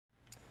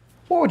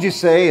What would you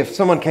say if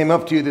someone came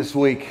up to you this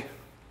week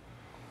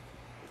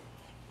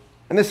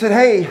and they said,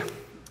 hey,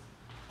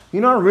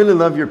 I really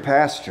love your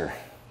pastor.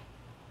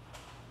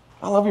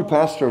 I love your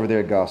pastor over there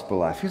at Gospel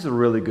Life. He's a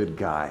really good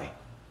guy.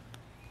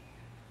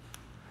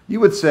 You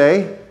would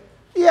say,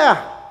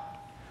 yeah,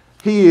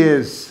 he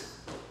is.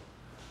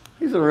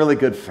 He's a really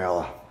good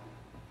fella.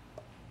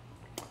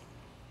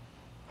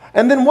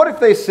 And then what if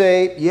they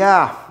say,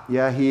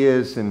 yeah, he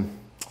is, and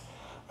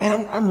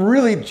man, I'm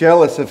really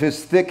jealous of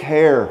his thick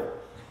hair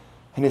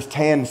and his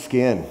tan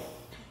skin.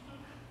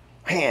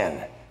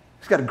 Man,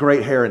 he's got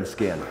great hair and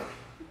skin.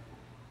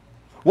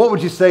 What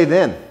would you say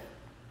then?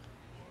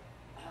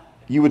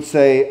 You would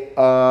say,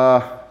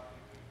 I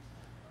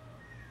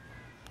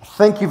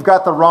think you've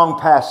got the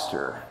wrong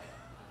pastor.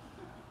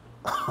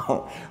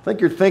 I think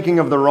you're thinking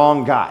of the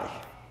wrong guy,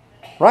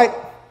 right?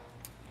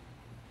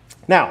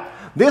 Now,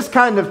 this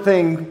kind of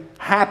thing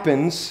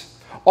happens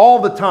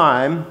all the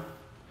time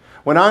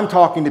when I'm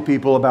talking to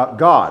people about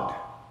God.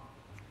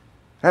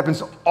 It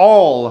happens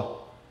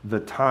all the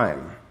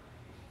time.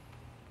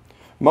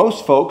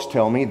 Most folks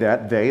tell me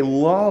that they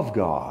love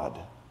God.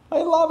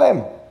 They love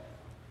Him.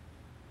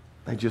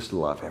 They just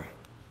love Him.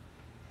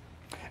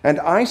 And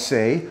I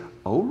say,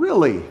 oh,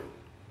 really?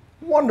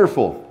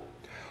 Wonderful.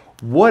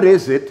 What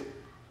is it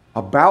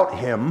about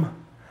Him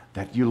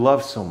that you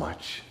love so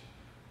much?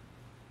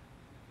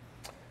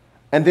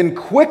 And then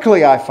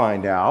quickly I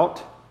find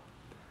out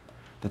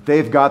that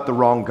they've got the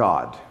wrong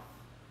God.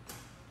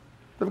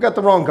 They've got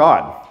the wrong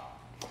God.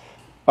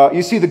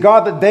 You see, the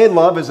God that they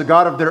love is a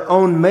God of their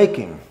own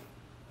making,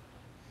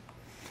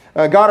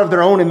 a God of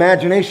their own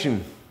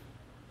imagination,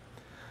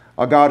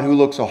 a God who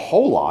looks a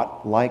whole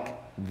lot like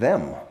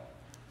them.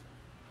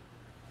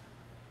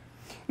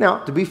 Now,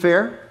 to be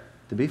fair,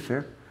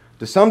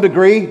 to some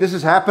degree, this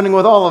is happening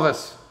with all of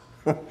us.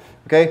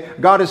 Okay?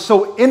 God is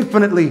so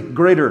infinitely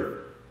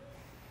greater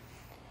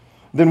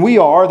than we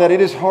are that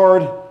it is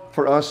hard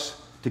for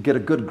us to get a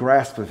good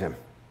grasp of Him.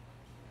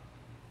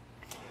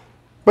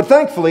 But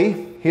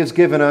thankfully, He has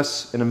given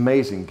us an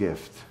amazing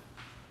gift.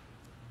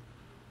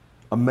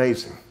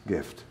 Amazing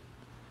gift.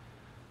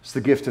 It's the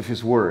gift of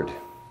His Word.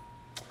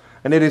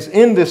 And it is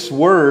in this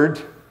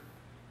Word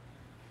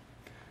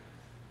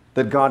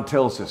that God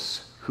tells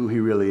us who He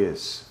really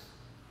is.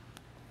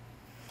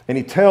 And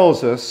He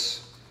tells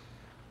us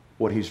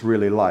what He's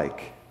really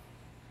like.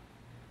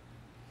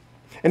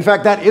 In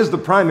fact, that is the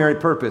primary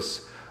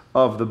purpose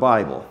of the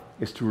Bible,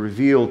 is to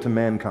reveal to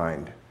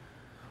mankind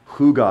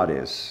who God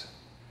is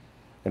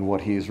and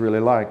what He is really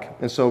like.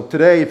 And so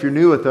today, if you're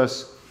new with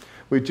us,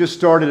 we've just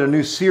started a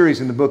new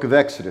series in the book of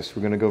Exodus.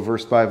 We're going to go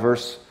verse by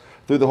verse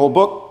through the whole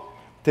book.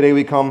 Today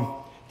we come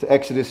to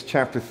Exodus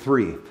chapter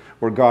 3,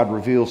 where God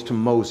reveals to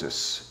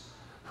Moses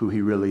who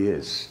He really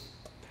is.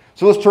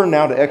 So let's turn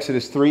now to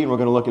Exodus 3, and we're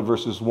going to look at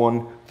verses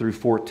 1 through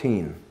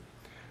 14.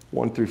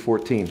 1 through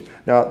 14.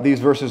 Now, these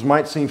verses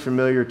might seem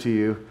familiar to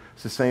you.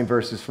 It's the same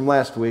verses from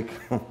last week.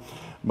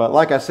 But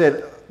like I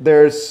said,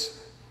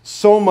 there's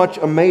so much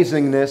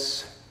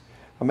amazingness.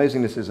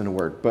 Amazingness isn't a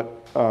word, but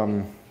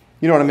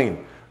you know what I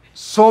mean.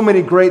 So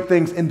many great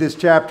things in this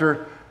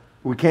chapter,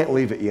 we can't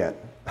leave it yet.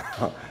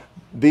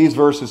 These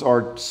verses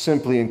are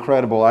simply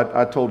incredible.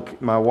 I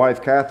told my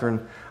wife,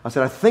 Catherine, I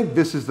said, I think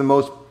this is the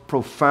most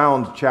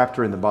profound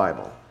chapter in the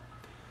Bible.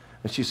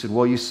 And she said,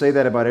 well, you say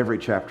that about every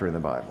chapter in the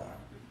Bible.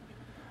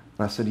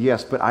 And I said,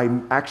 yes, but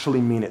I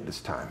actually mean it this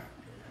time.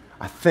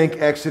 I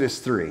think Exodus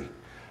 3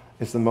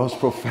 is the most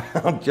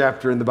profound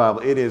chapter in the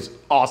Bible. It is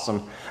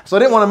awesome. So I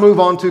didn't want to move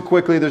on too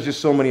quickly. There's just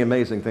so many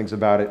amazing things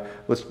about it.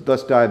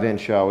 Let's dive in,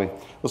 shall we?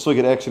 Let's look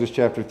at Exodus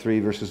chapter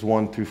 3, verses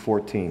 1 through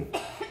 14.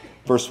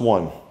 Verse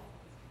 1.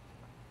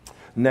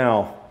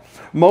 Now,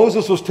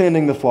 Moses was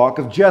tending the flock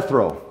of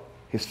Jethro,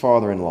 his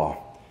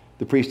father-in-law,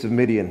 the priest of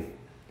Midian.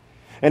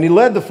 And he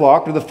led the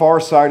flock to the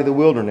far side of the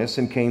wilderness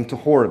and came to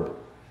Horeb,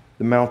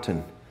 the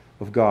mountain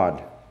of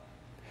God.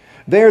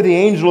 There the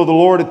angel of the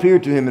Lord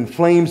appeared to him in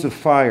flames of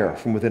fire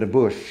from within a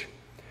bush.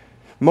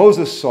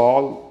 Moses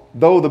saw,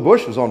 though the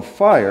bush was on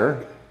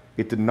fire,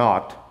 it did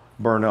not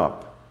burn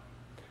up.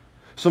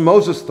 So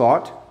Moses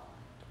thought,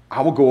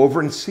 I will go over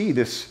and see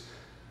this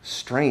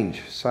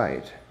strange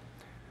sight,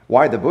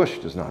 why the bush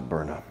does not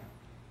burn up.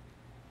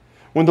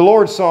 When the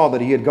Lord saw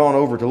that he had gone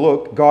over to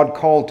look, God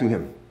called to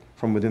him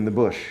from within the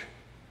bush,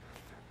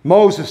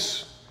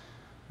 Moses,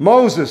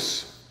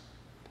 Moses.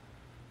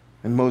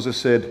 And Moses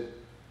said,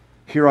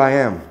 here I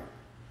am.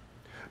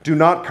 Do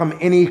not come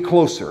any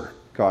closer,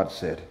 God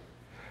said.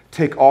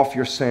 Take off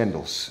your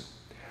sandals,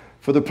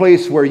 for the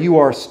place where you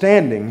are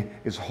standing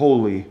is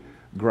holy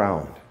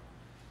ground.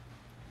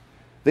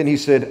 Then he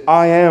said,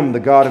 I am the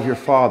God of your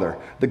father,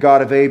 the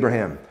God of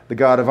Abraham, the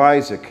God of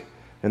Isaac,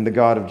 and the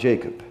God of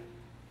Jacob.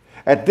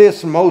 At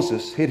this,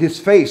 Moses hid his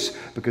face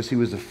because he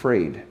was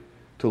afraid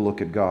to look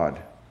at God.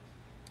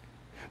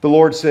 The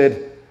Lord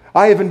said,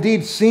 I have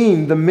indeed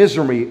seen the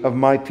misery of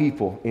my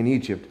people in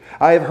Egypt.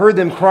 I have heard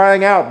them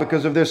crying out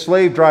because of their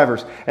slave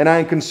drivers, and I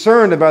am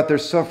concerned about their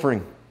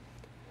suffering.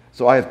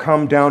 So I have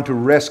come down to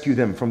rescue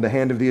them from the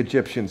hand of the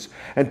Egyptians,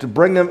 and to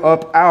bring them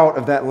up out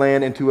of that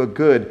land into a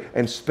good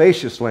and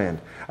spacious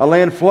land, a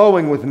land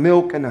flowing with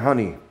milk and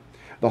honey,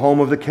 the home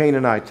of the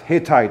Canaanites,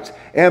 Hittites,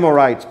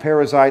 Amorites,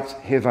 Perizzites,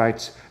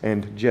 Hivites,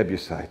 and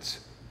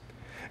Jebusites.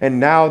 And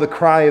now the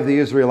cry of the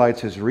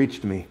Israelites has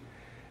reached me,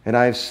 and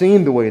I have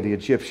seen the way the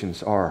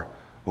Egyptians are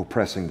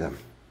oppressing them.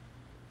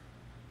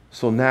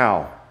 So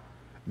now,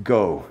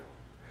 go.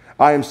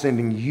 I am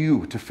sending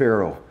you to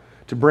Pharaoh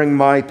to bring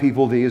my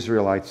people, the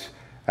Israelites,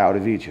 out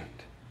of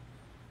Egypt.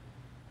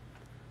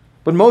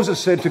 But Moses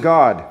said to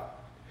God,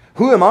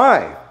 who am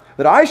I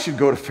that I should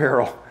go to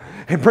Pharaoh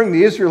and bring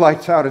the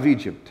Israelites out of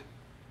Egypt?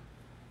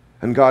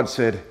 And God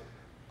said,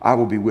 I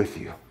will be with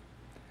you.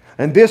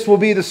 And this will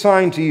be the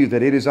sign to you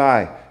that it is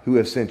I who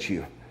have sent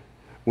you.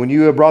 When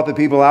you have brought the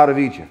people out of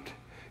Egypt,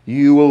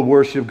 you will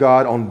worship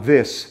God on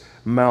this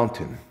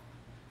mountain.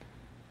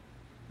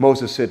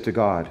 Moses said to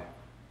God,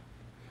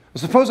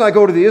 suppose I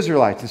go to the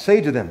Israelites and say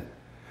to them,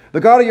 the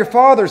God of your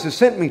fathers has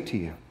sent me to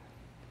you.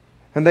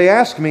 And they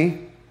ask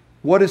me,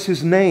 what is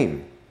his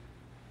name?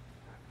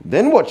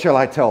 Then what shall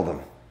I tell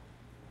them?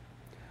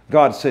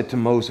 God said to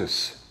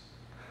Moses,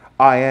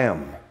 I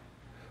am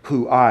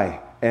who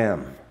I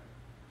am.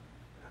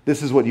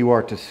 This is what you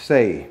are to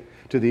say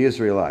to the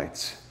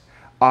Israelites.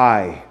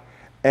 I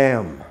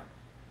am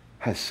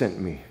has sent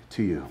me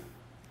to you.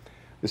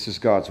 This is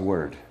God's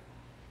word.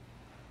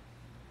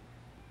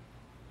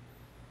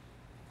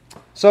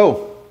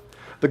 So,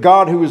 the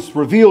God who is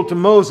revealed to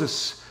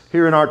Moses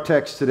here in our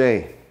text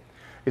today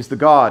is the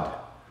God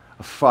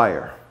of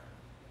fire.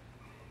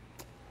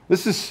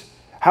 This is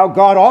how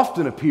God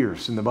often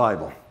appears in the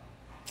Bible.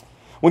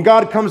 When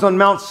God comes on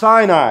Mount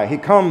Sinai, he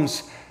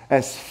comes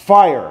as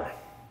fire.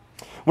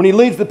 When he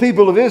leads the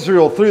people of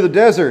Israel through the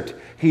desert,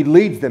 he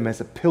leads them as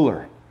a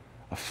pillar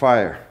of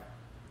fire.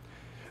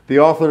 The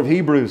author of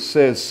Hebrews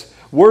says,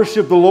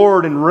 worship the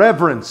Lord in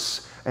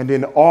reverence and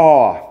in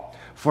awe,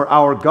 for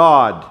our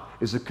God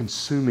is a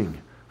consuming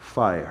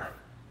fire.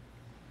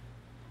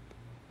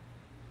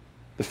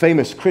 The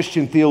famous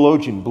Christian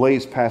theologian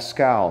Blaise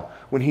Pascal,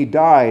 when he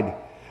died,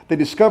 they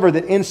discovered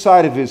that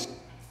inside of his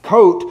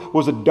coat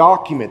was a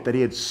document that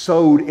he had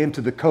sewed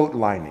into the coat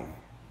lining.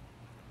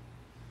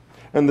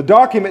 And the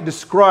document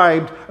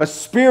described a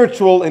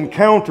spiritual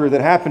encounter that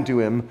happened to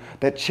him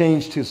that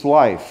changed his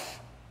life.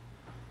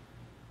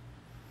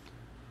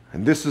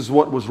 And this is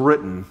what was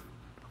written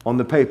on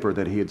the paper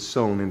that he had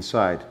sewn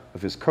inside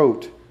of his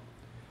coat.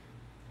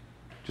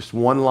 Just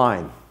one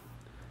line,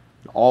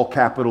 all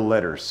capital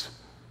letters.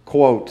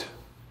 Quote,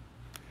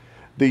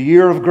 the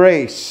year of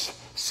grace,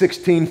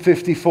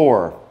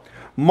 1654,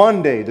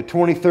 Monday, the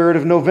 23rd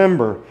of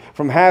November,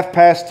 from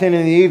 10:30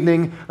 in the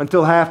evening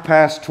until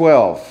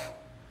 12:30.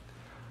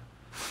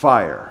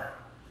 Fire.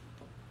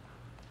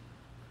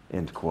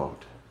 End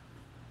quote.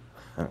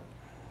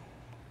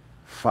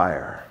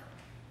 Fire.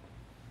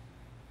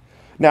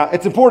 Now,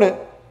 it's important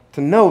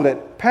to know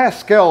that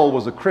Pascal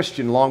was a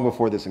Christian long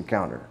before this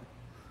encounter.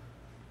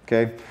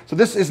 Okay? So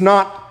this is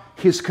not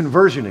his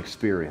conversion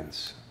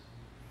experience.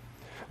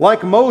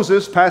 Like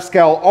Moses,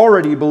 Pascal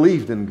already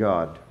believed in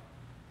God.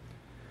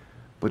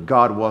 But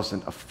God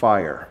wasn't a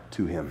fire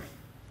to him.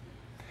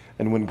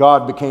 And when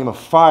God became a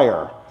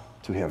fire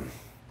to him,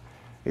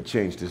 it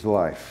changed his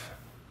life.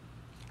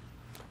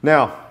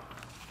 Now,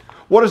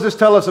 what does this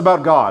tell us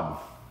about God?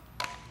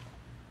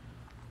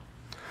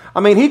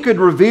 I mean, he could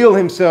reveal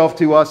himself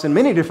to us in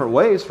many different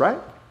ways, right?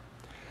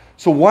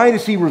 So why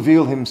does he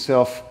reveal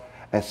himself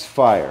as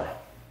fire?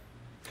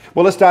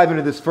 Well, let's dive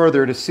into this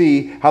further to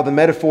see how the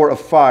metaphor of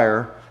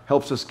fire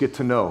helps us get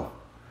to know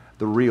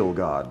the real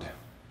God.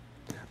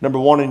 Number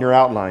one in your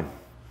outline.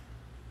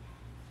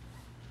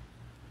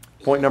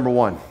 Point number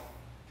one.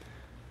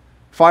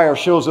 Fire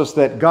shows us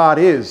that God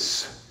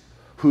is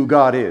who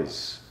God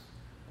is.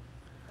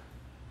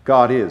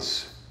 God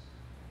is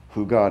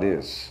who God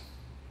is.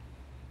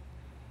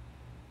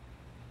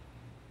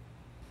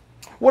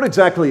 What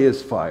exactly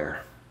is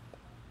fire?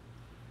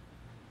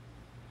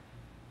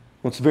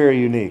 Well, it's very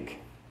unique.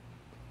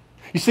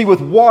 You see,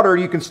 with water,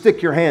 you can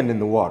stick your hand in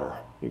the water.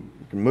 You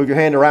can move your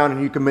hand around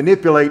and you can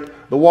manipulate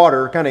the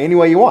water kind of any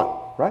way you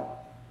want, right?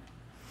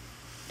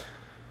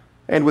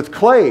 And with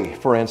clay,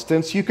 for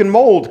instance, you can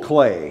mold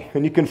clay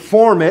and you can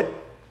form it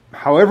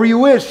however you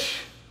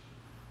wish.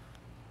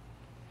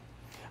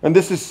 And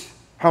this is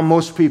how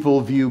most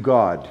people view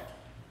God.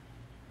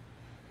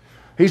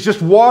 He's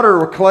just water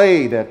or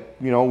clay that,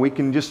 we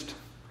can just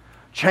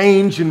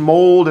change and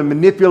mold and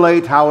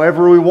manipulate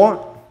however we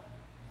want.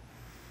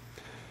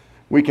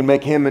 We can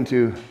make him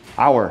into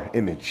our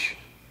image.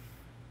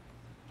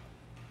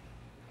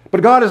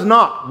 But God is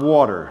not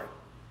water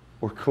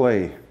or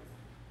clay.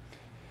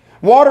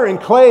 Water and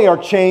clay are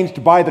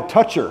changed by the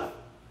toucher,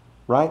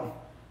 right?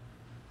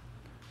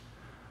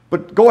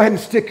 But go ahead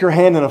and stick your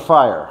hand in a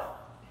fire.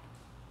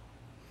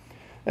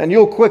 And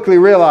you'll quickly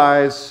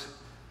realize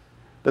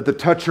that the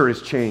toucher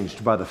is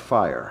changed by the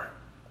fire.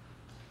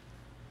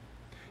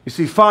 You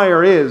see,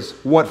 fire is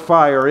what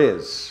fire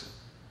is.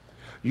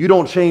 You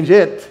don't change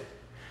it,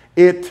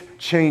 it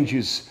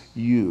changes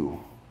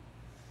you.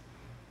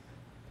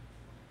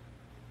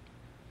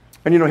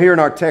 And here in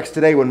our text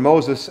today, when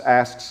Moses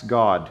asks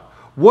God,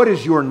 "What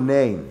is your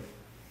name?"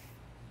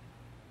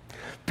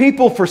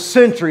 people for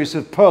centuries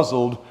have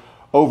puzzled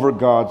over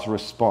God's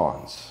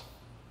response.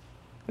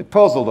 They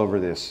puzzled over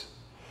this.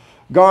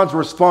 God's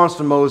response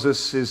to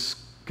Moses is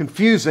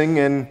confusing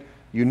and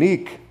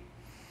unique.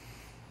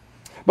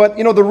 But,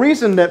 the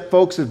reason that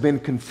folks have been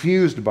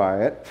confused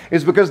by it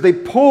is because they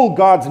pull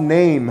God's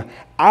name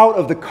out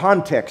of the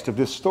context of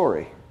this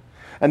story.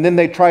 And then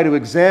they try to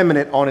examine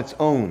it on its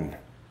own.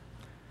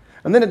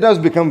 And then it does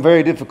become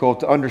very difficult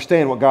to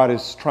understand what God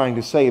is trying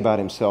to say about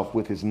himself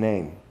with his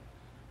name.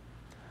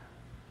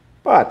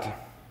 But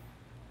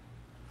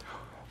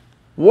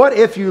what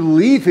if you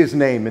leave his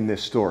name in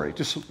this story?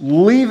 Just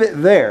leave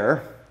it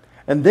there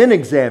and then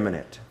examine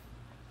it.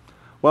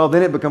 Well,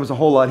 then it becomes a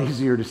whole lot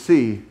easier to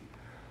see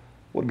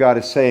what God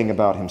is saying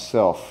about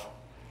himself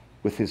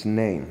with his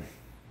name.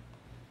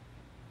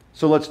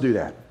 So let's do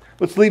that.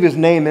 Let's leave his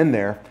name in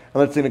there and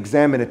let's then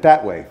examine it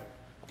that way.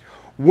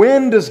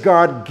 When does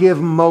God give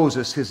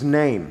Moses his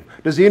name?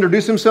 Does he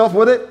introduce himself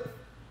with it?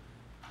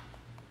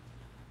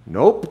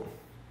 Nope.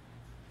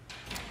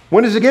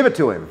 When does he give it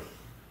to him?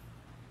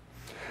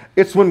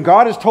 It's when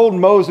God has told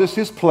Moses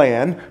his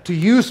plan to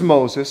use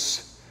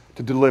Moses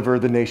to deliver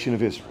the nation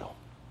of Israel.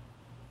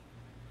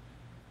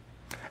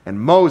 And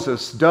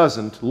Moses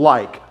doesn't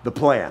like the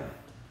plan.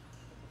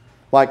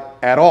 Like,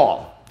 at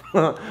all.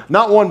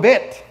 Not one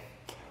bit.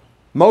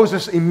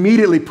 Moses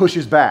immediately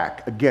pushes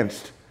back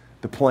against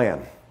the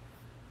plan.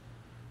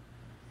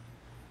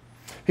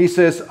 He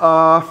says,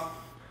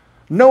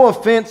 no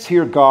offense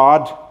here,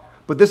 God,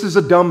 but this is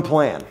a dumb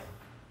plan.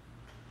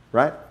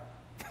 Right?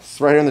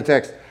 It's right here in the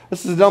text.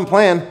 This is a dumb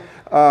plan.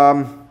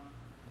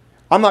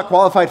 I'm not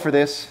qualified for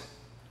this.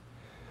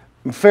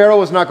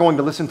 Pharaoh is not going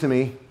to listen to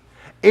me.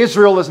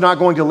 Israel is not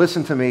going to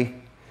listen to me.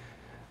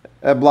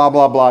 Blah,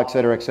 blah, blah,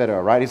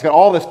 etc., right? He's got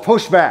all this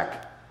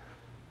pushback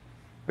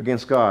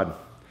against God.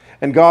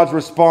 And God's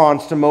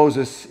response to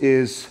Moses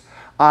is,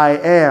 I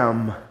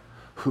am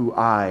who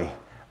I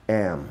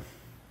am.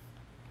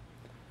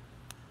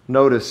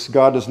 Notice,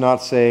 God does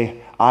not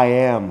say, I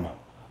am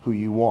who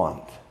you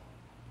want.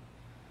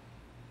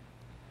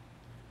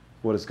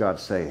 What does God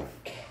say?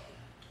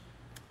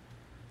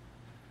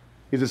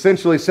 He's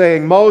essentially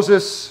saying,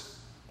 Moses,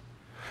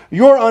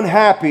 you're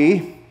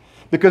unhappy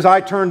because I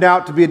turned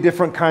out to be a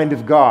different kind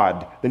of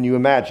God than you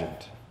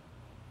imagined.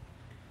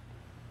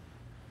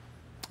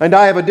 And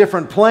I have a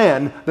different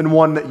plan than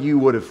one that you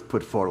would have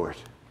put forward.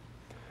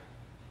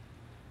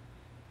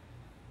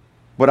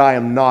 But I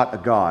am not a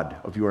God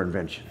of your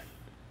invention.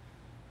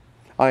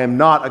 I am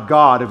not a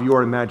God of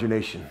your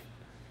imagination.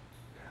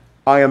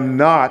 I am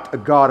not a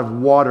God of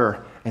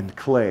water and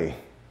clay.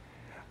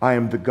 I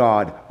am the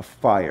God of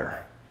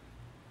fire.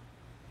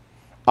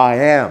 I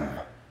am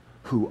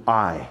who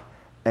I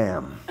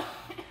am.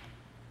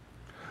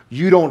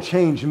 You don't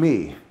change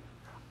me.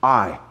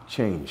 I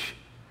change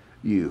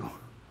you,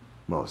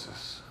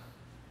 Moses.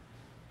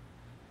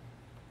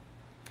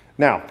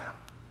 Now,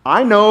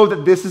 I know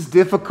that this is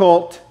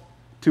difficult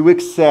to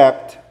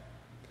accept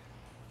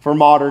for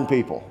modern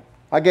people.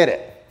 I get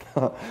it.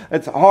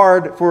 It's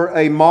hard for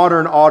a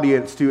modern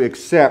audience to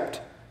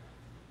accept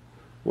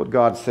what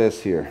God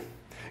says here.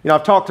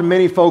 I've talked to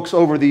many folks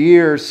over the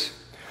years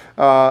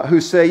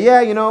who say, yeah,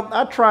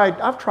 I've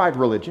tried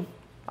religion.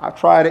 I've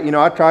tried it,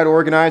 I tried to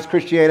organize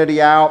Christianity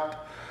out.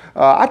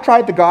 I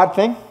tried the God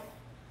thing,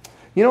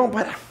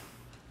 but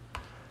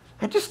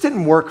it just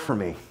didn't work for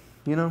me,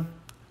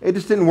 It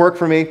just didn't work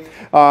for me.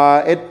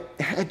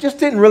 It just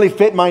didn't really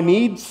fit my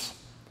needs.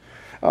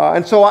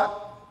 And so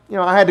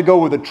I had to go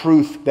with a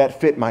truth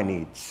that fit my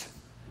needs.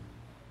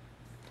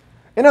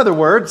 In other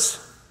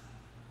words,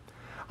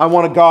 I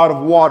want a God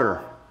of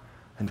water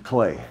and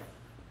clay.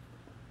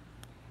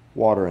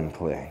 Water and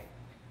clay.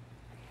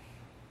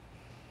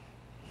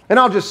 And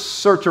I'll just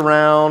search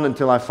around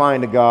until I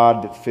find a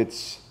God that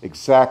fits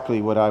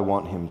exactly what I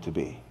want him to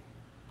be.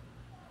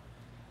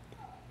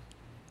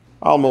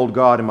 I'll mold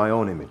God in my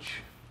own image.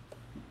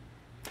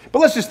 But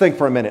let's just think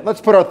for a minute. Let's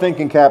put our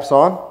thinking caps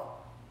on.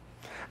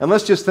 And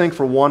let's just think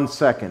for 1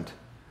 second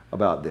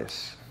about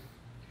this.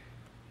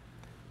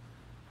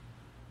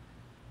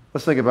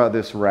 Let's think about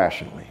this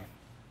rationally.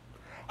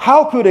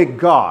 How could a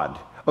God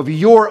of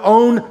your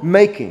own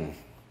making,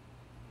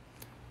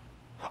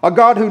 a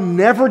God who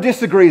never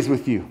disagrees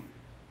with you,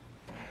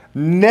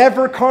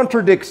 never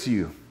contradicts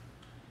you,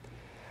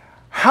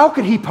 how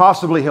could he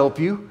possibly help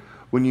you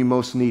when you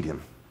most need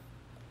him?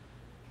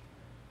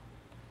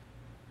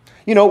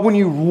 When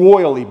you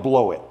royally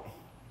blow it.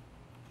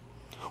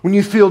 When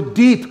you feel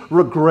deep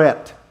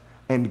regret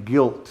and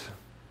guilt.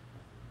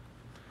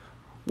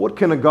 What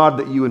can a God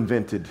that you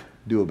invented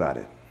do about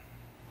it?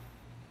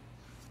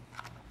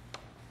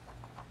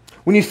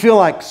 When you feel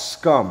like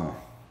scum.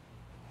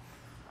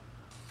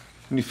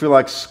 When you feel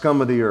like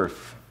scum of the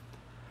earth.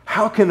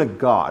 How can a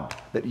God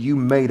that you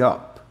made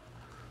up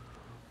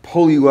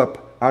pull you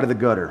up out of the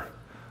gutter,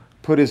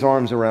 put his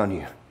arms around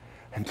you,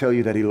 and tell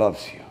you that he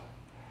loves you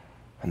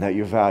and that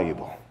you're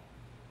valuable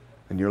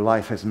and your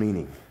life has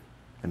meaning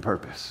and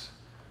purpose.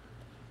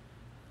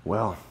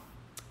 Well,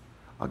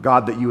 a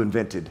God that you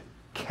invented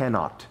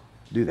cannot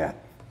do that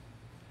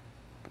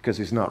because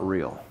he's not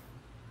real.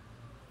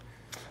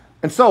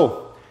 And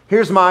so,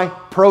 here's my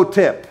pro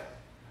tip.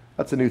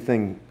 That's a new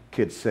thing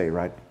kids say,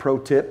 right? Pro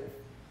tip.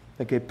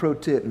 Okay, pro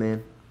tip,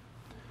 man.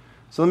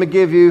 So let me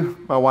give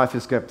you, my wife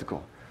is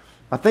skeptical.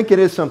 I think it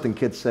is something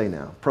kids say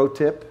now. Pro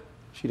tip.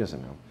 She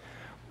doesn't know.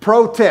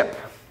 Pro tip.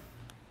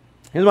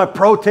 Here's my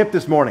pro tip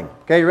this morning.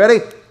 Okay, you ready?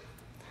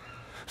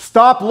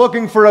 Stop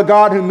looking for a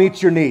God who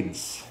meets your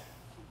needs.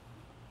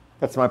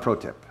 That's my pro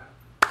tip.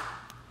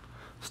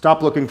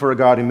 Stop looking for a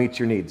God who meets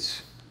your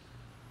needs.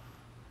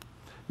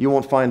 You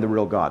won't find the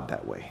real God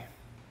that way.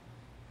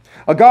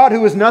 A God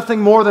who is nothing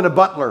more than a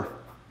butler,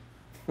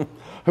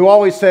 who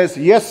always says,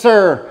 yes,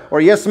 sir,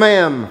 or yes,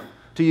 ma'am,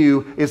 to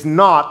you, is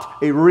not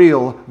a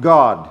real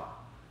God.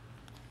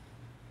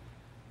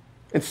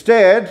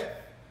 Instead,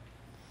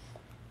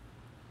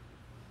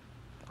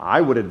 I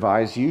would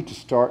advise you to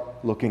start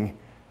looking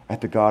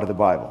at the God of the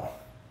Bible.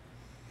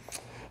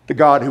 The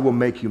God who will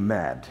make you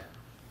mad.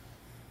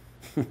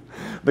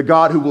 The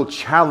God who will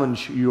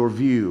challenge your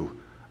view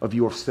of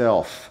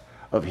yourself,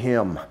 of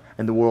Him,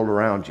 and the world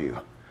around you.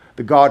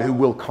 The God who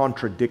will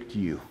contradict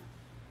you.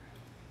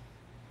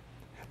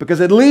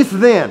 Because at least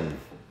then,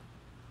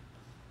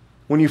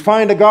 when you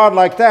find a God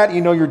like that,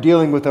 you know you're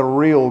dealing with a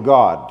real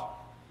God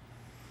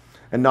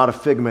and not a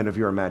figment of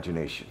your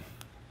imagination.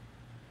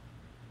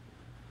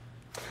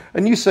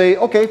 And you say,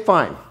 okay,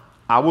 fine.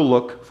 I will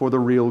look for the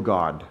real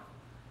God.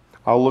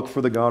 I'll look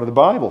for the God of the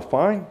Bible.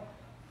 Fine.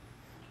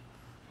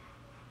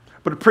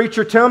 But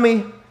preacher, tell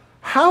me,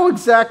 how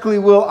exactly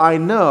will I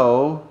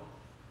know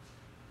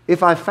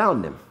if I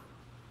found Him?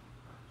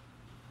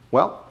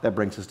 Well, that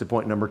brings us to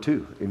point number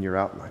 2 in your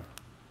outline.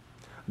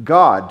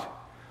 God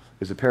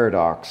is a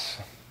paradox.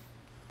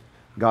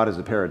 God is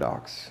a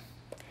paradox.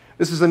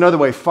 This is another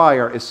way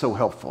fire is so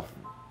helpful.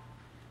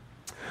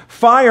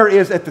 Fire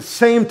is at the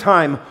same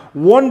time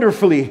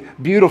wonderfully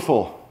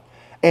beautiful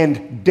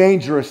and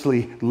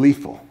dangerously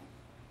lethal.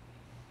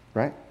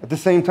 Right? At the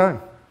same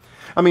time.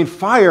 I mean,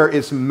 fire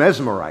is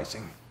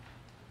mesmerizing.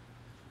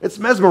 It's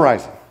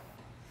mesmerizing.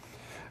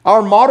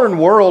 Our modern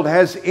world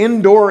has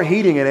indoor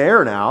heating and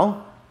air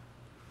now.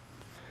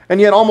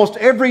 And yet almost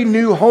every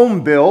new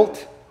home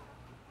built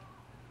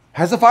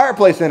has a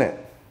fireplace in it.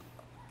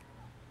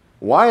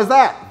 Why is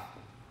that?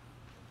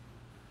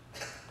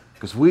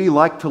 Because we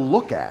like to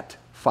look at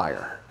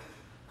fire.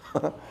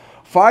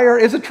 Fire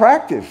is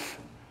attractive.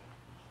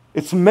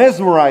 It's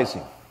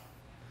mesmerizing.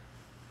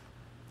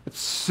 It's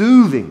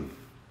soothing.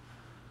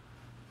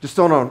 Just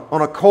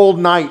on a cold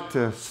night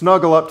to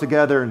snuggle up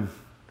together and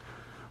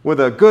with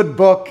a good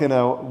book and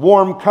a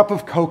warm cup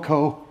of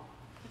cocoa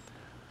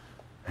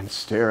and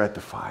stare at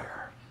the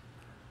fire.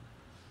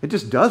 It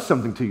just does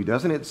something to you,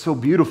 doesn't it? It's so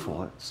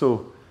beautiful. It's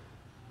so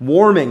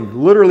warming,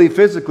 literally,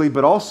 physically,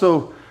 but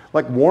also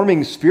like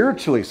warming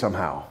spiritually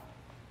somehow.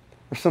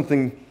 There's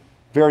something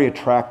very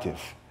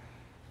attractive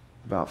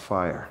about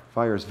fire.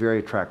 Fire is very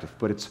attractive,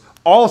 but it's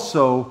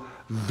also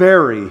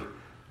very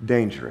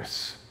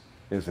dangerous,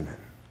 isn't it?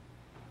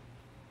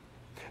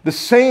 The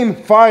same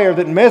fire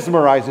that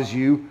mesmerizes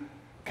you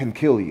can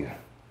kill you.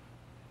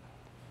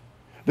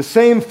 The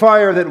same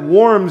fire that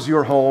warms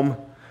your home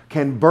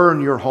can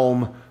burn your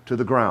home to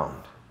the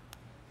ground.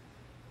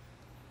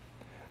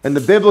 And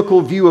the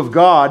biblical view of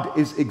God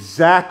is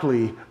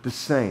exactly the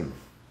same.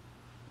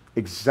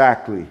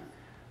 Exactly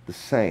the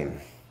same.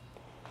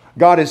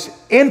 God is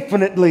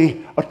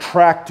infinitely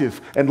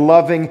attractive and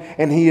loving,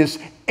 and He is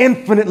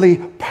infinitely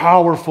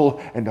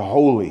powerful and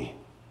holy.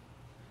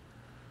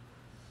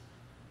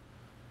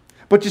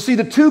 But you see,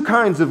 the two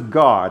kinds of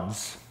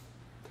gods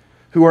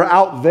who are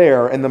out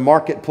there in the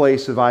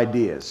marketplace of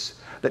ideas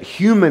that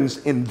humans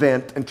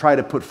invent and try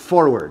to put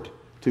forward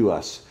to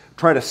us,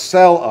 try to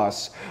sell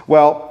us,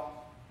 well,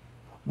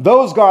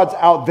 those gods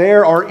out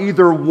there are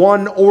either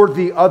one or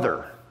the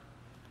other.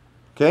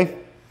 Okay?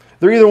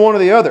 They're either one or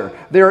the other.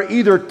 They are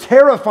either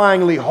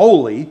terrifyingly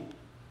holy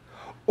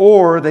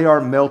or they are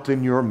melt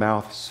in your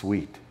mouth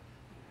sweet.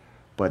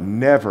 But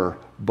never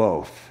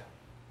both.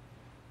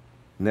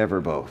 Never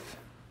both.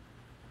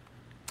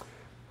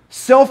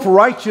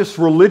 Self-righteous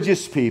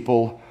religious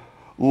people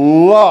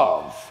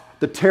love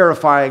the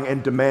terrifying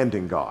and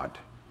demanding God.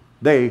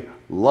 They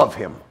love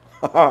Him.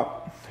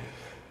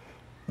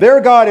 Their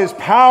God is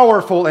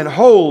powerful and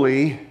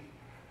holy,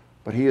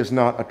 but He is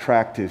not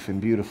attractive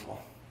and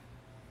beautiful.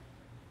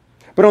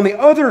 But on the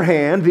other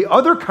hand, the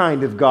other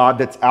kind of God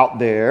that's out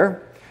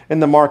there in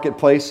the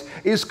marketplace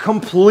is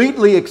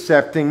completely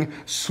accepting,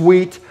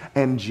 sweet,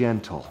 and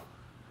gentle.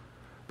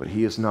 But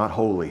He is not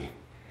holy,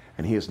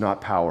 and He is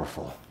not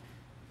powerful.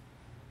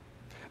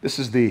 This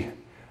is the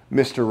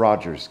Mr.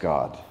 Rogers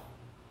God.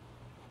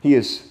 He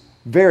is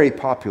very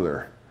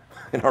popular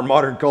in our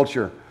modern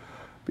culture.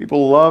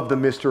 People love the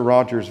Mr.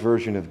 Rogers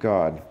version of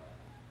God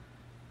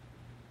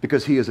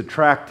because He is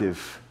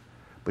attractive,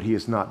 but He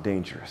is not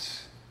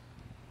dangerous.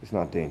 He's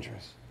not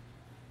dangerous.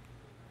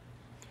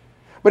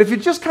 But if you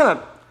just kind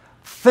of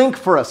think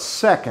for a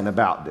second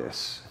about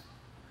this,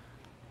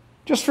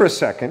 just for a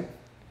second,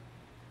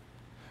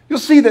 you'll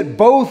see that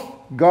both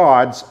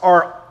gods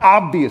are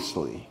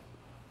obviously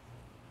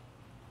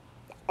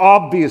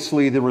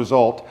the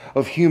result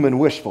of human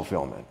wish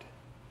fulfillment.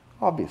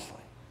 Obviously.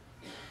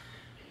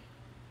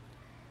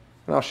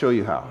 And I'll show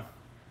you how.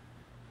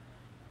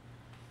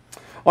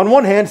 On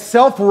one hand,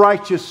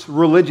 self-righteous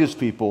religious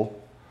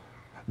people,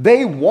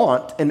 they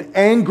want an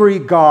angry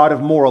God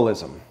of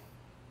moralism.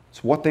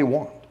 It's what they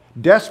want,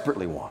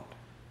 desperately want.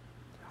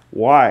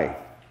 Why?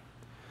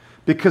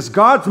 Because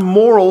God's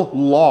moral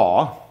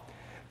law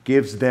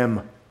gives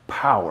them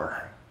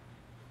power.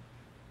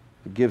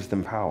 It gives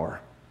them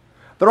power.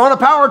 They're on a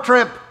power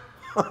trip.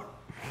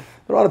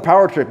 They're on a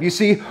power trip. You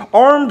see,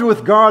 armed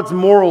with God's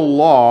moral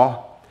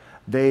law,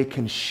 they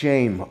can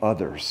shame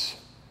others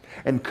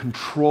and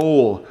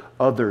control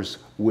others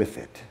with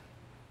it.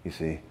 You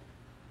see?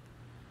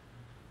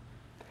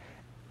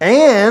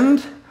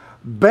 And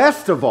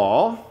best of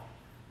all,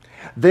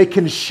 they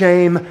can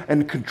shame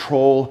and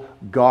control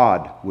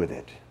God with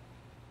it.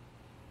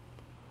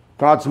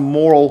 God's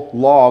moral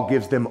law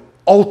gives them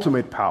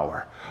ultimate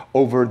power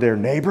over their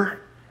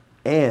neighbor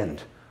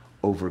and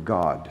over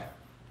God.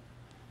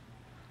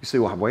 You say,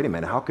 well, wait a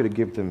minute, how could it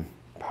give them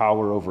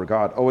power over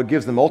God? Oh, it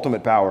gives them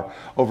ultimate power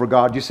over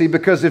God. You see,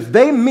 because if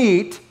they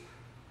meet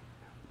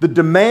the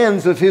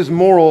demands of His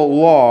moral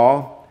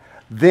law,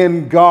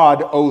 then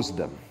God owes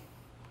them.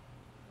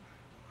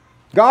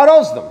 God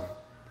owes them.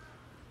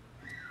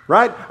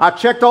 Right? I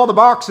checked all the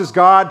boxes,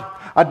 God.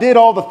 I did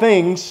all the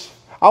things.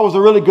 I was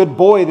a really good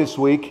boy this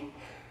week.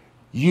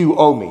 You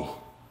owe me.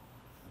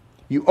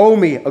 You owe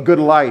me a good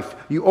life.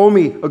 You owe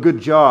me a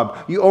good job.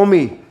 You owe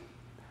me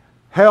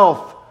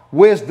health,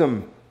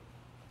 wisdom,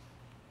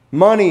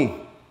 money,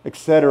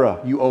 etc.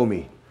 You owe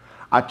me.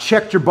 I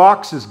checked your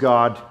boxes,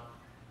 God.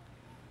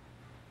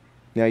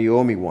 Now you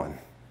owe me one.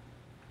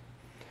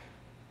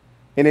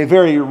 In a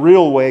very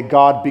real way,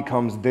 God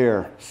becomes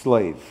their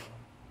slave.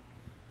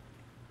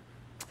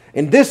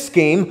 In this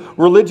scheme,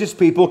 religious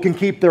people can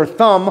keep their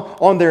thumb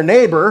on their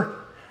neighbor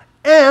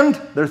and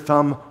their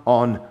thumb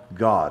on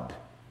God.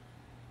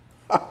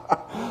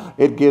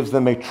 It gives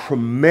them a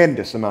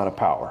tremendous amount of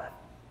power.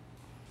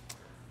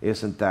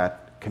 Isn't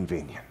that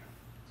convenient?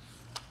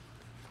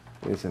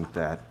 Isn't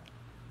that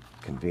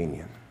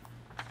convenient?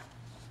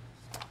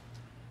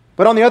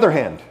 But on the other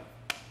hand,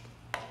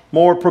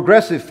 more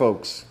progressive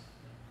folks,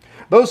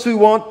 those who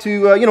want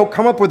to,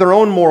 come up with their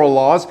own moral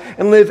laws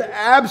and live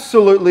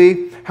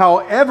absolutely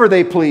however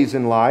they please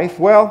in life,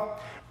 well,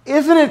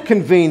 isn't it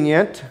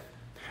convenient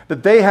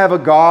that they have a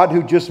God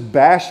who just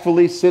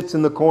bashfully sits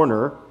in the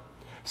corner,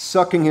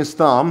 sucking his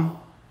thumb,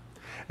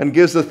 and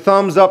gives a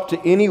thumbs up to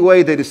any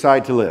way they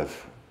decide to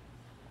live?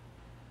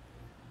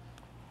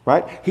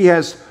 Right? He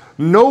has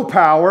no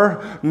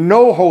power,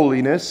 no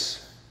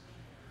holiness,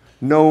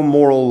 no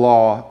moral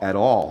law at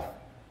all.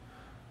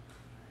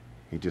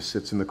 He just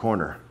sits in the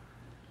corner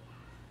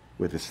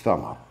with his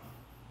thumb up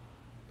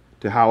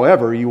to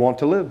however you want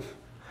to live.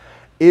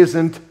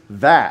 Isn't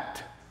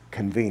that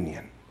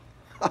convenient?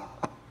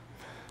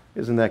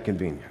 Isn't that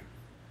convenient?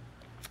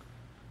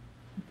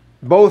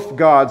 Both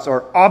gods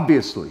are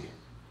obviously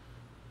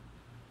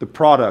the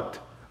product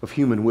of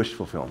human wish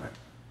fulfillment.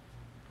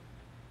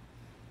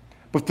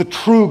 But the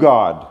true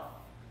God,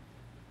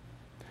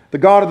 the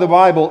God of the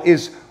Bible,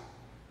 is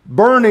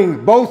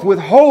burning both with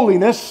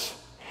holiness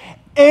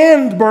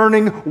and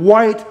burning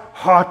white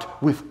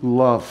hot with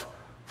love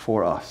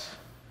for us.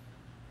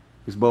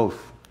 He's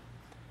both.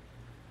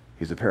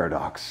 He's a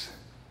paradox.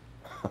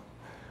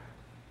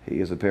 He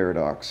is a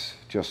paradox,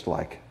 just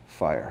like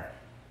fire.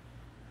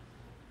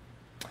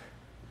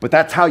 But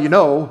that's how you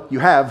know you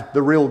have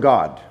the real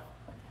God.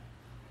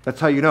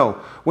 That's how you know.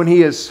 When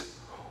He is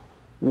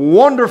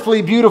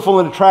wonderfully beautiful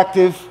and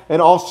attractive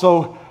and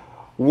also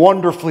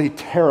wonderfully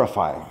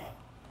terrifying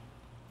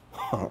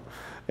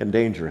and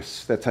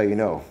dangerous. That's how you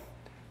know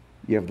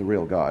you have the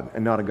real God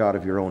and not a God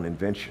of your own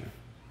invention.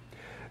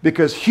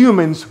 Because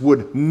humans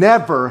would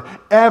never,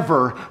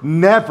 ever,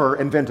 never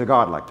invent a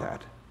God like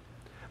that.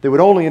 They would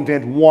only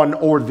invent one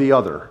or the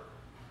other.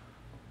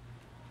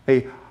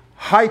 A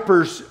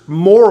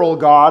hyper-moral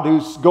God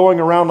who's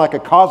going around like a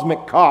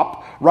cosmic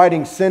cop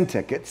writing sin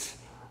tickets.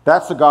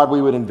 That's the God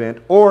we would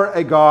invent. Or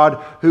a God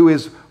who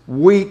is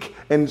weak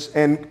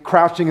and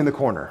crouching in the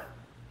corner,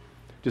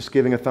 just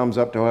giving a thumbs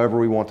up to however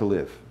we want to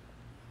live.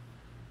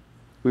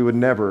 We would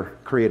never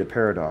create a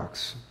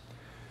paradox.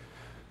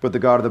 But the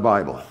God of the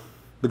Bible,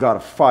 the God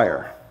of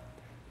fire,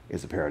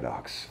 is a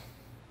paradox.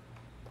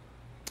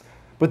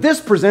 But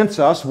this presents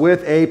us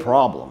with a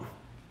problem.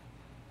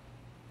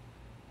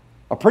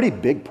 A pretty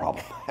big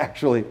problem,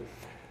 actually.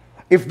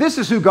 If this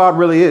is who God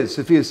really is,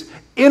 if He is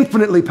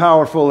infinitely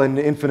powerful and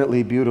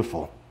infinitely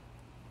beautiful,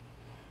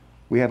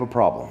 we have a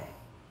problem.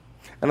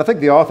 And I think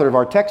the author of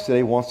our text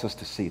today wants us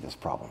to see this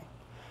problem.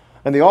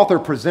 And the author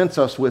presents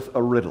us with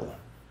a riddle.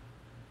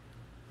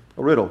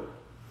 A riddle.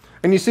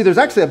 And you see, there's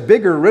actually a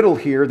bigger riddle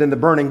here than the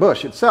burning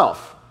bush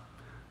itself.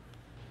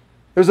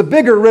 There's a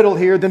bigger riddle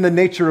here than the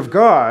nature of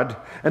God,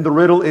 and the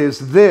riddle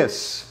is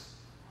this.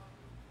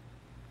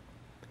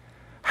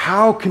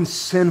 How can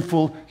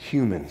sinful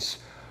humans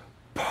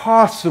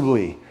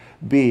possibly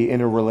be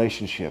in a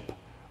relationship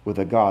with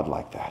a God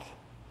like that?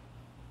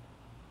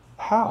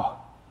 How?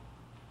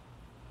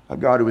 A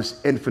God who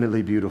is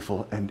infinitely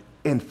beautiful and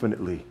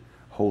infinitely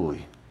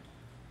holy.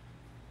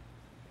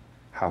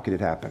 How could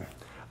it happen?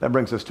 That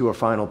brings us to our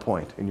final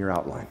point in your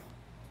outline.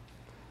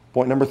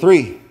 Point number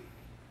 3,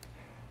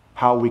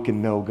 how we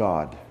can know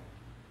God.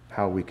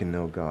 How we can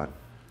know God.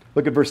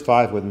 Look at verse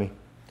 5 with me.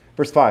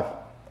 Verse 5.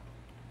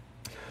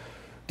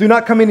 Do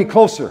not come any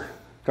closer,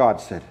 God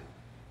said.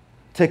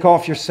 Take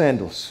off your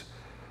sandals,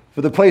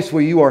 for the place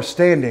where you are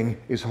standing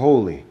is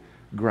holy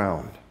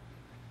ground.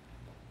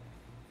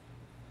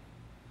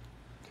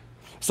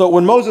 So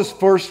when Moses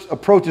first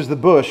approaches the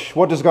bush,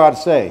 what does God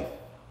say?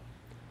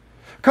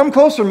 Come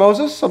closer,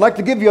 Moses. I'd like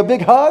to give you a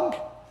big hug.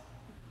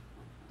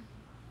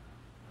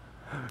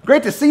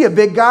 Great to see you,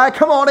 big guy.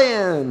 Come on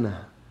in. Is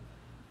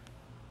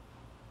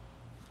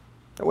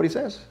that what he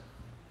says?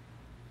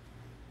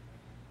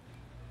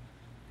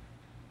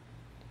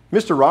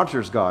 Mr.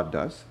 Rogers' God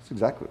does. That's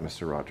exactly what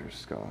Mr.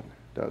 Rogers' God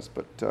does.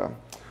 But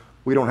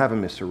we don't have a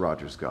Mr.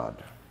 Rogers'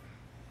 God.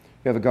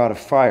 We have a God of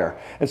fire.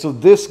 And so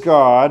this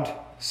God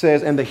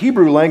says, and the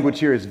Hebrew language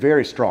here is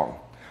very strong.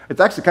 It's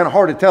actually kind of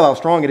hard to tell how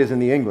strong it is in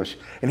the English.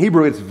 In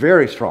Hebrew, it's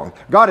very strong.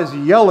 God is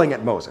yelling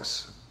at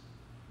Moses.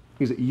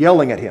 He's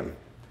yelling at him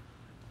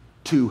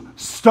to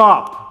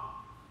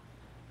stop.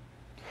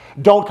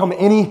 Don't come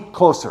any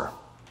closer.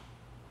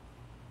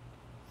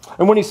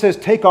 And when he says,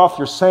 take off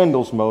your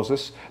sandals,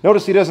 Moses,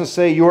 notice he doesn't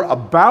say you're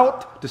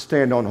about to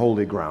stand on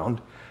holy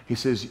ground. He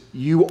says,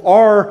 you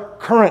are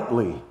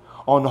currently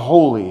on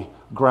holy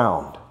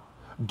ground.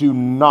 Do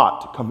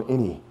not come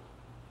any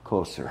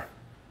closer.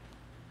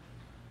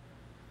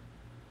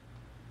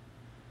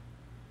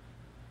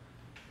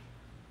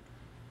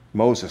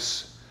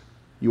 Moses,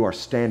 you are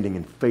standing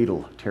in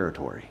fatal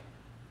territory,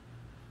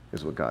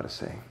 is what God is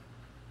saying.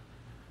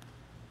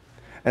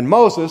 And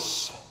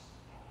Moses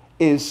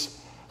is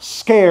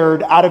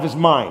scared out of his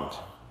mind.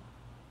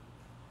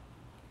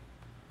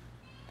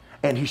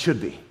 And he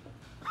should be.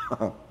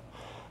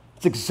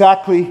 It's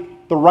exactly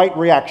the right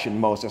reaction,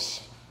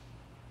 Moses.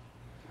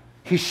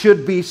 He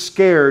should be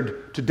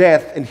scared to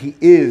death, and he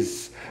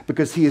is,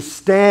 because he is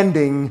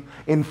standing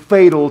in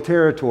fatal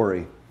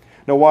territory.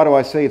 Now, why do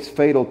I say it's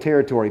fatal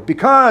territory?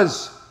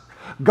 Because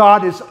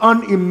God is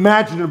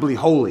unimaginably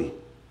holy.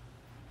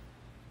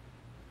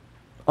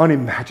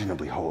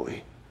 Unimaginably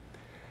holy.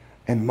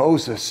 And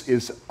Moses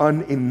is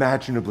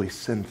unimaginably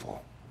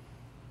sinful.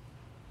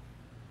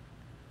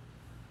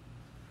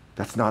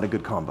 That's not a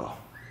good combo.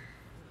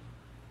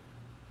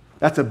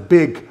 That's a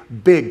big,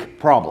 big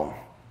problem.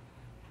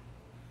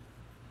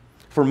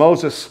 For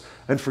Moses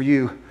and for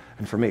you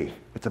and for me,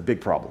 it's a big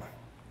problem.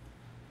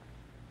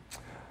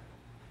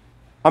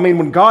 I mean,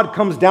 when God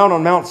comes down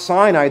on Mount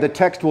Sinai, the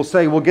text will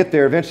say, we'll get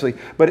there eventually,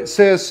 but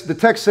the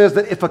text says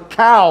that if a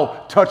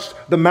cow touched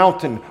the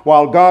mountain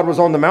while God was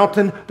on the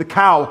mountain, the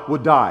cow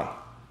would die.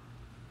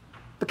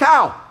 The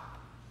cow.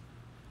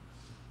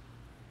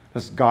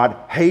 Does God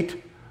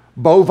hate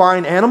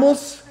bovine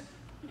animals?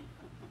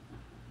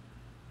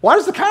 Why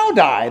does the cow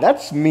die?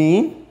 That's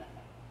mean.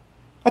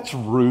 That's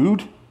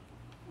rude.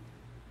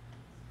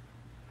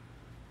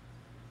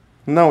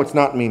 No, it's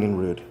not mean and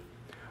rude.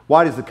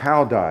 Why does the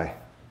cow die?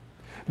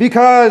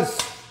 Because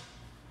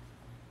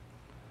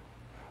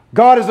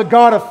God is a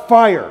God of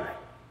fire,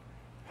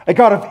 a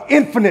God of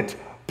infinite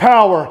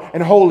power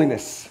and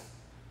holiness.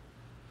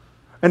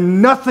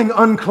 And nothing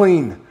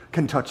unclean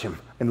can touch him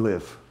and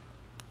live.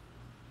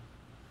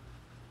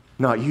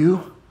 Not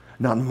you,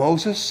 not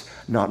Moses,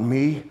 not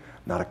me,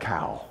 not a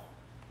cow.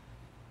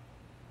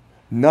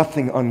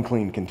 Nothing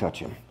unclean can touch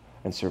him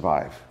and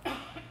survive.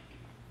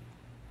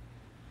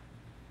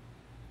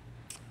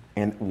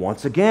 And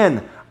once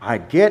again, I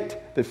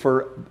get that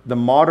for the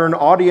modern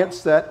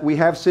audience that we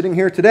have sitting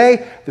here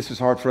today, this is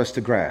hard for us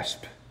to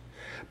grasp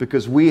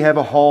because we have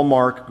a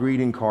Hallmark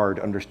greeting card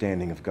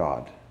understanding of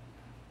God.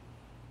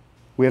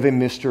 We have a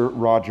Mr.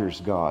 Rogers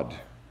God.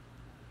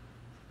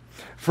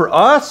 For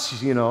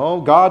us,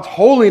 God's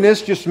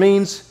holiness just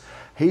means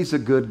he's a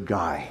good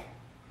guy.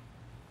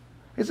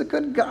 He's a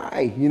good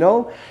guy,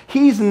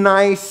 He's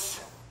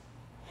nice.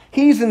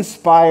 He's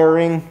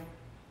inspiring.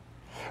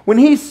 When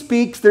he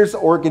speaks, there's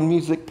organ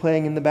music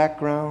playing in the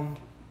background.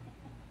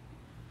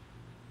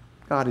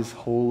 God is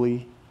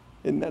holy.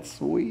 Isn't that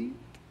sweet?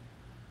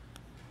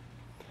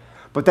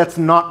 But that's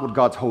not what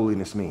God's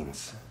holiness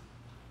means.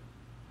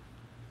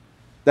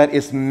 That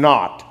is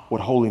not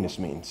what holiness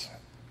means.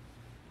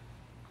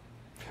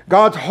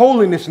 God's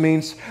holiness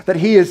means that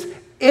he is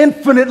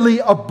infinitely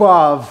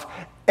above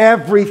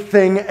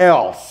everything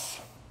else.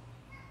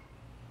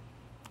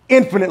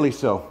 Infinitely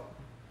so.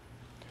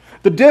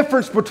 The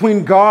difference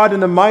between God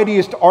and the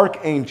mightiest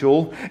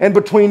archangel and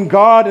between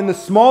God and the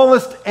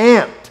smallest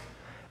ant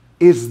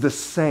is the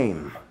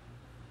same.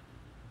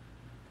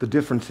 The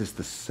difference is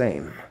the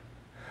same.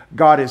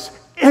 God is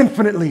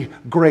infinitely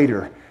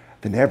greater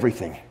than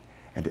everything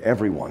and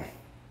everyone.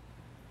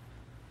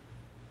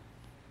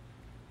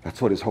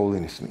 That's what His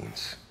holiness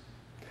means.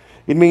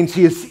 It means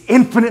He is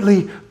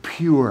infinitely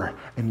pure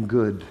and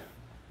good.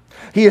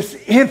 He is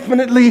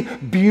infinitely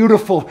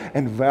beautiful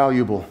and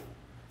valuable.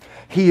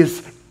 He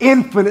is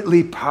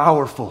infinitely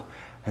powerful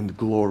and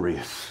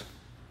glorious.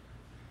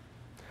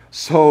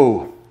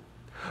 So,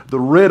 the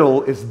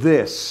riddle is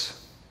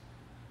this: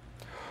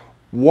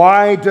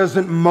 why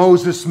doesn't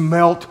Moses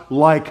melt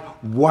like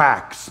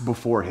wax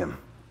before Him?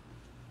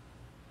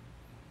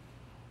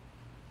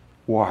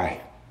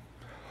 Why?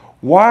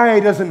 Why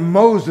doesn't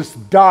Moses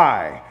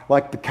die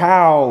like the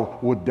cow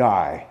would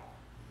die?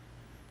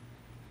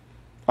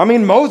 I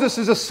mean, Moses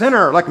is a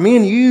sinner like me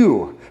and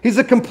you. He's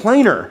a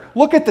complainer.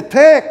 Look at the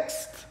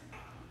text.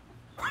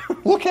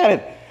 Look at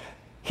it.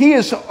 He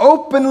is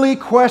openly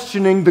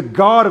questioning the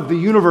God of the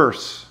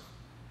universe.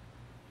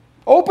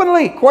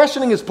 Openly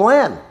questioning His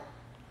plan.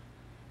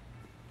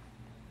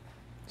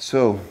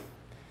 So,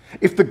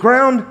 if the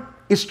ground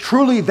is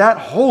truly that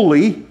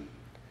holy,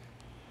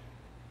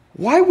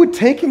 why would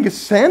taking his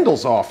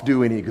sandals off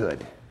do any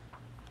good?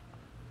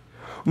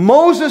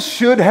 Moses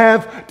should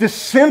have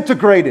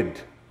disintegrated.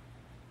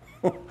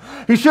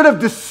 He should have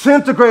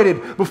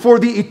disintegrated before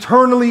the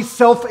eternally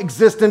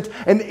self-existent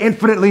and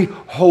infinitely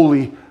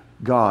holy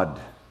God.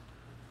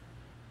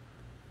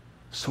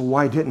 So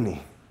why didn't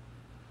he?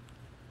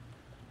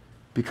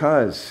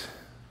 Because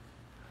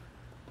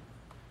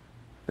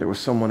there was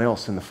someone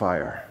else in the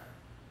fire.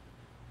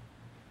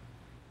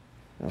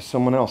 There was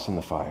someone else in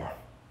the fire.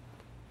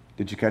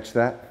 Did you catch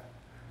that?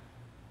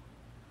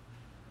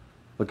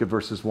 Look at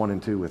verses 1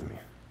 and 2 with me.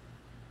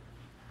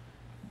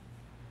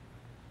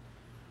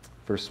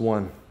 Verse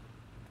 1.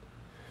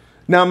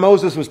 Now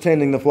Moses was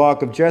tending the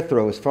flock of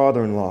Jethro, his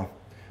father-in-law,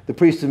 the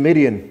priest of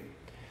Midian.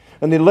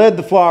 And they led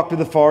the flock to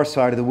the far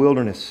side of the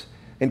wilderness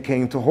and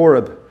came to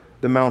Horeb,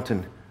 the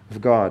mountain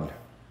of God.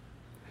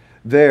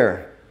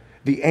 There,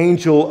 the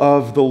angel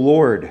of the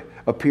Lord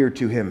appeared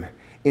to him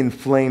in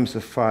flames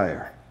of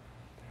fire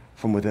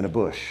from within a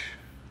bush.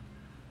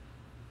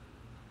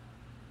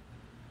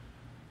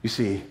 You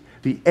see,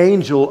 the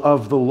angel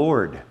of the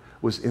Lord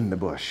was in the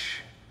bush.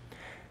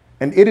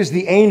 And it is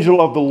the angel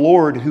of the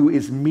Lord who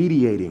is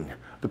mediating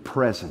the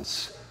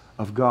presence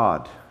of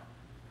God.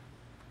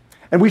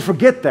 And we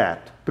forget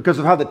that because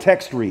of how the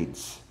text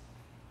reads.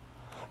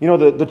 You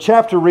know, the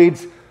chapter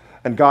reads,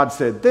 and God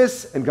said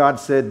this, and God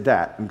said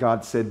that, and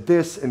God said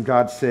this, and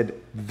God said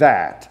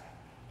that.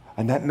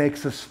 And that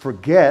makes us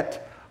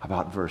forget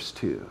about verse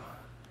 2,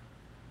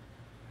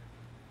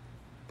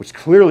 which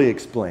clearly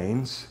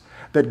explains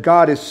that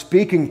God is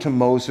speaking to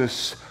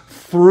Moses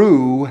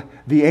through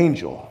the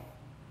angel.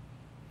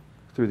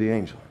 Through the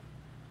angel.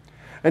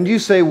 And you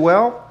say,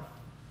 well,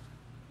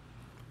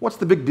 what's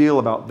the big deal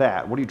about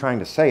that? What are you trying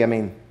to say? I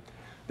mean,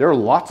 there are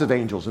lots of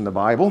angels in the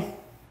Bible.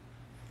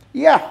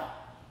 Yeah,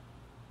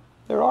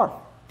 there are.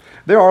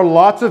 There are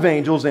lots of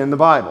angels in the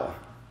Bible.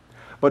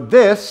 But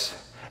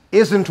this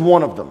isn't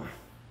one of them.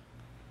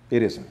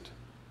 It isn't.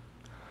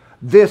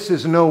 This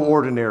is no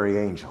ordinary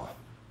angel.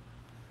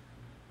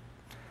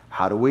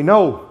 How do we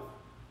know?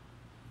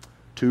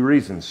 2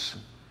 reasons.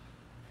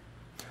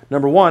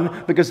 Number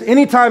 1, because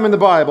any time in the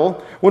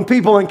Bible when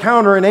people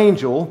encounter an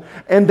angel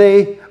and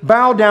they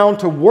bow down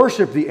to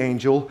worship the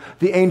angel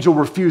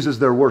refuses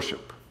their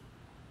worship.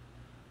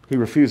 He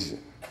refuses it.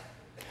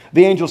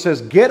 The angel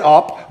says, get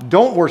up,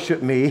 don't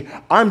worship me,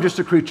 I'm just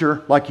a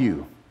creature like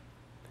you.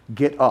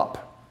 Get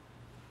up.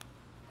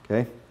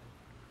 Okay?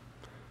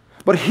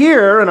 But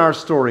here in our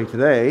story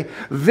today,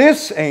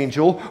 this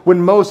angel,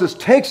 when Moses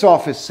takes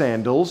off his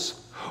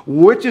sandals,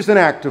 which is an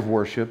act of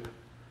worship,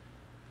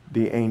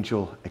 the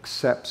angel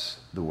accepts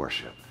the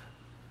worship.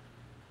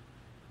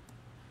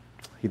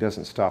 He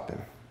doesn't stop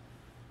him.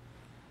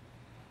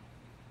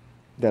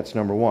 That's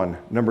number 1.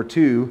 Number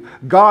 2,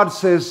 God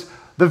says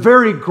the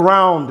very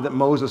ground that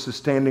Moses is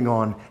standing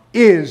on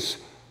is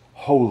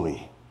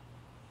holy.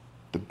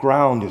 The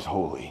ground is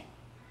holy.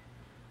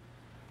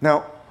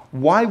 Now,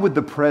 why would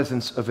the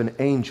presence of an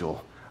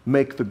angel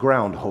make the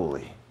ground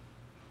holy?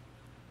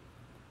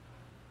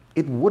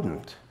 It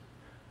wouldn't.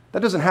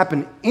 That doesn't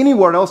happen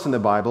anywhere else in the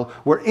Bible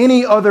where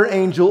any other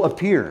angel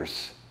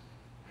appears.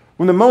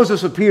 When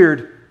Moses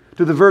appeared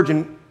to the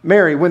Virgin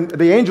Mary, when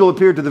the angel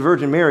appeared to the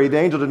Virgin Mary, the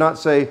angel did not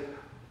say,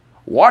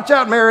 watch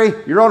out, Mary,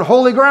 you're on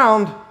holy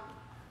ground.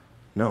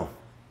 No,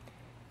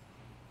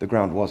 the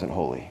ground wasn't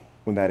holy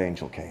when that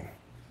angel came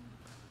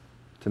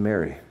to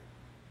Mary.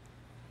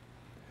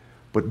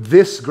 But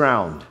this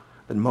ground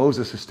that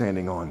Moses is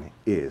standing on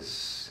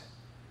is.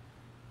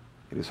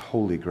 It is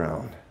holy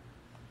ground.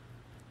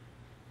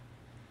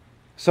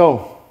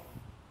 So,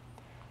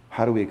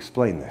 how do we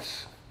explain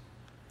this?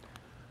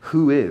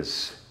 Who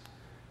is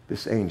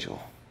this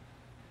angel?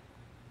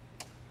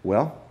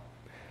 Well,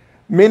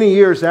 many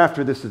years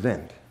after this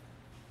event,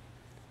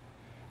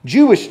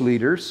 Jewish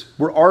leaders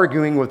were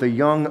arguing with a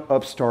young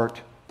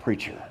upstart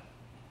preacher.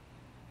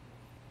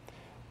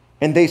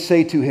 And they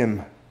say to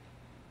him,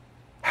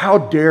 how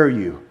dare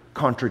you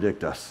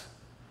contradict us?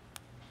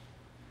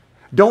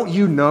 Don't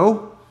you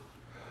know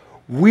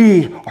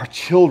We are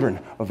children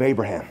of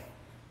Abraham.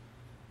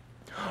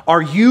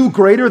 Are you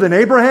greater than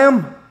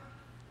Abraham?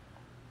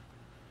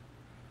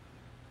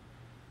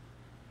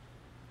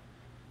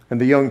 And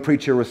the young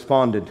preacher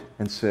responded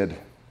and said,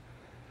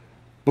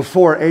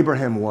 before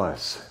Abraham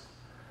was,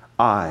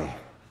 I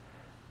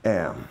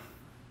am.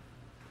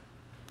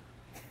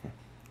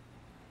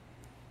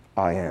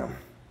 I am.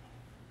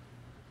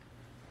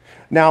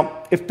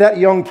 Now, if that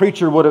young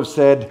preacher would have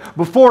said,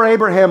 before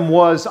Abraham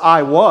was,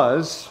 I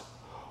was,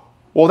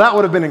 well, that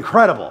would have been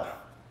incredible.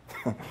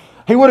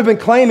 He would have been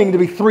claiming to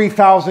be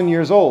 3,000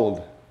 years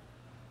old.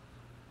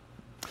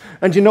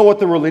 And you know what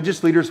the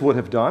religious leaders would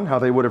have done? How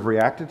they would have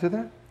reacted to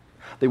that?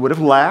 They would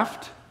have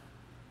laughed.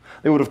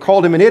 They would have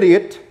called him an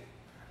idiot.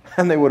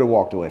 And they would have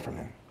walked away from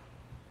him.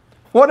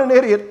 What an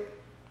idiot.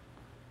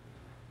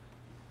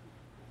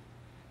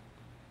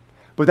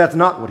 But that's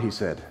not what he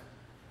said.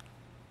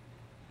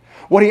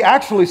 What he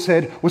actually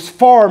said was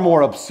far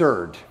more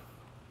absurd.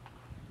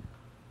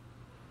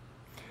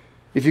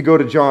 If you go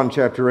to John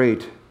chapter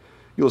 8,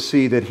 you'll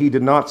see that he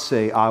did not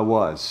say, I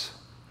was.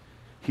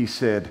 He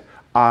said,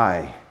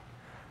 I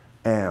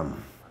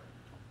am.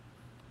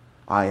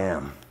 I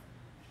am.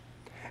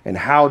 And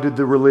how did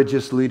the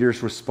religious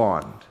leaders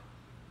respond?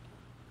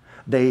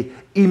 They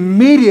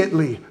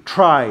immediately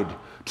tried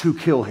to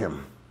kill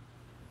him.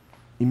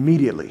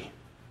 Immediately.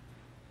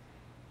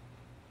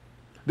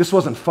 This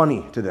wasn't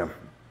funny to them.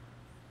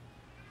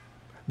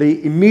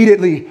 They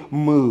immediately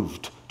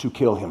moved to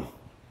kill him.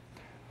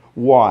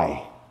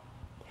 Why?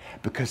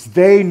 Because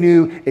they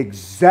knew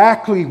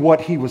exactly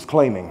what he was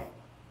claiming.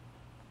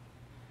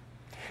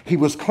 He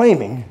was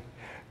claiming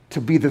to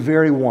be the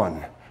very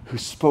one who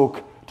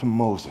spoke to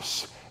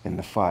Moses in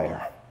the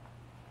fire.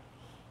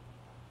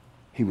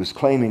 He was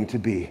claiming to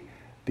be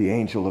the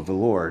angel of the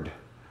Lord,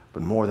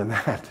 but more than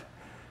that,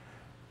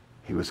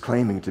 he was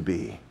claiming to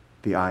be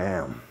the I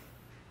am.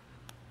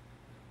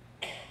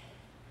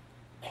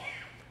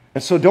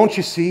 And so don't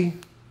you see?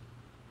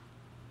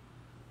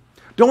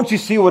 Don't you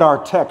see what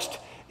our text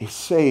is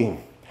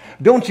saying?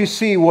 Don't you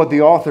see what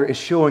the author is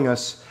showing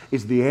us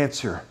is the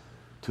answer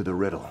to the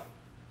riddle?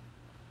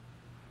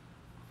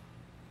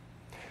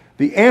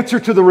 The answer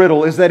to the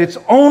riddle is that it's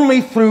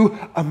only through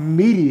a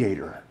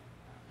mediator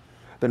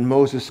that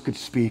Moses could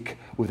speak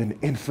with an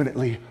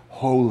infinitely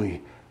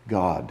holy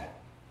God.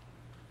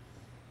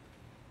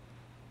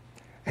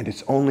 And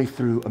it's only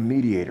through a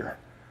mediator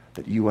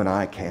that you and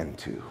I can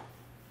too.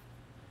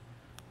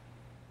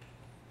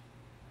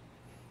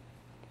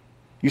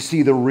 You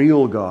see, the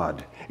real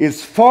God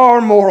is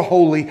far more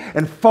holy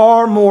and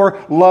far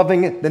more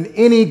loving than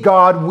any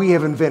God we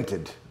have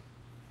invented.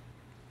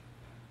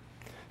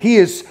 He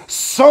is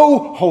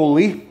so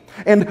holy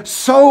and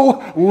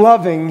so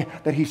loving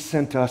that he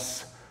sent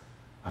us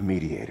a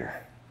mediator.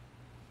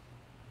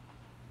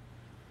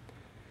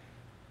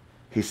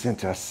 He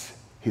sent us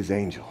his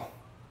angel.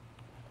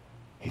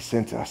 He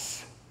sent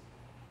us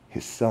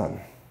his Son,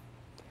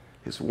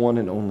 his one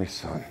and only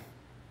Son.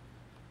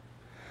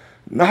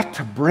 Not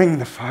to bring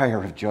the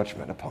fire of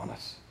judgment upon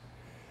us,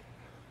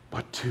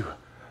 but to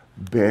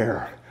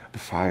bear the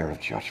fire of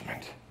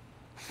judgment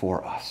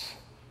for us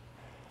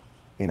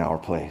in our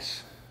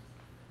place.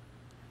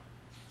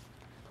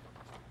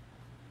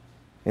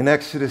 In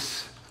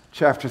Exodus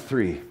chapter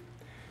 3,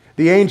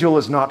 the angel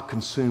is not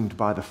consumed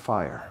by the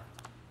fire,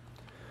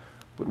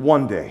 but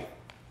one day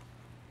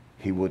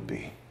he would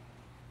be.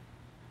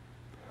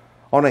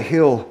 On a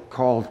hill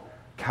called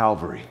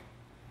Calvary,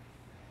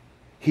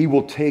 he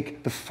will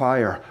take the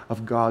fire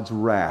of God's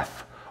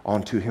wrath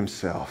onto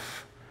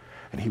himself,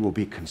 and he will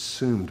be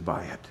consumed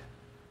by it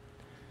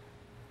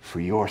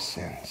for your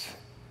sins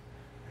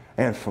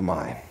and for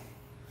mine.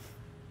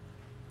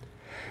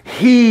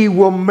 He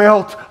will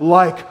melt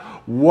like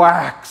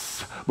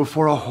wax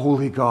before a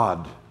holy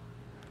God,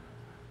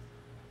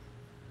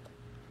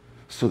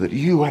 so that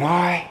you and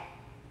I,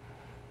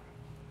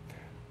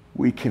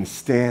 we can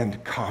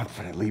stand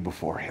confidently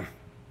before him.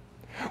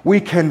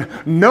 We can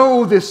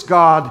know this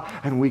God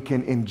and we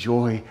can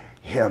enjoy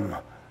him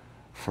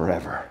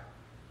forever.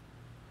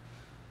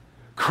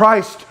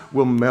 Christ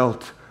will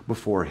melt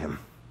before him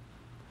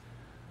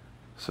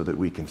so that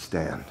we can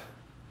stand.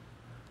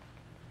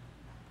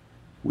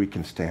 We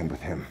can stand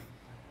with him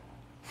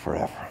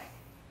forever.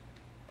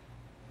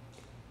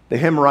 The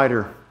hymn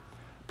writer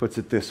puts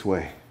it this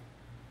way: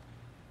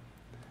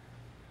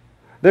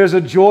 there's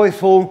a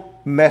joyful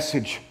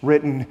message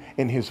written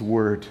in his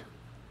word.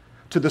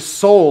 To the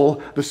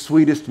soul, the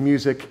sweetest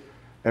music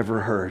ever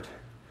heard.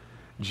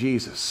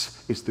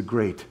 Jesus is the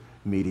great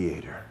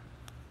mediator.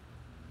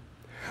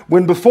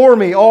 When before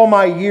me all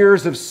my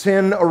years of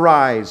sin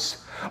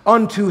arise,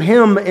 unto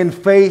him in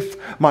faith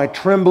my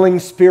trembling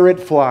spirit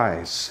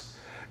flies.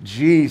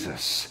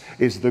 Jesus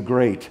is the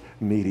great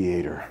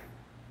mediator.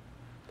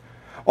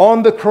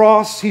 On the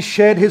cross he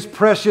shed his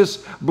precious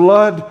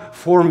blood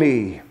for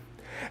me,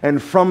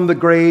 and from the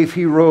grave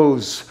he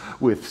rose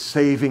with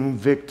saving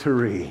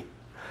victory.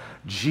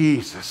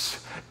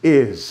 Jesus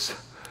is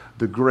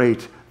the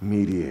great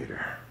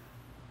mediator.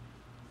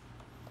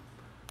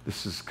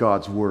 This is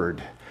God's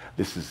word.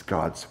 This is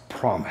God's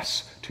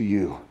promise to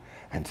you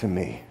and to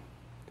me.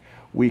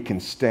 We can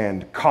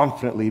stand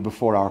confidently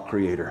before our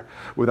Creator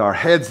with our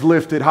heads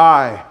lifted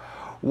high.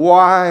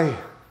 Why?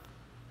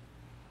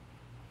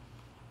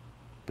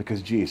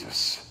 Because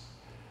Jesus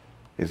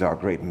is our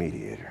great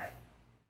mediator.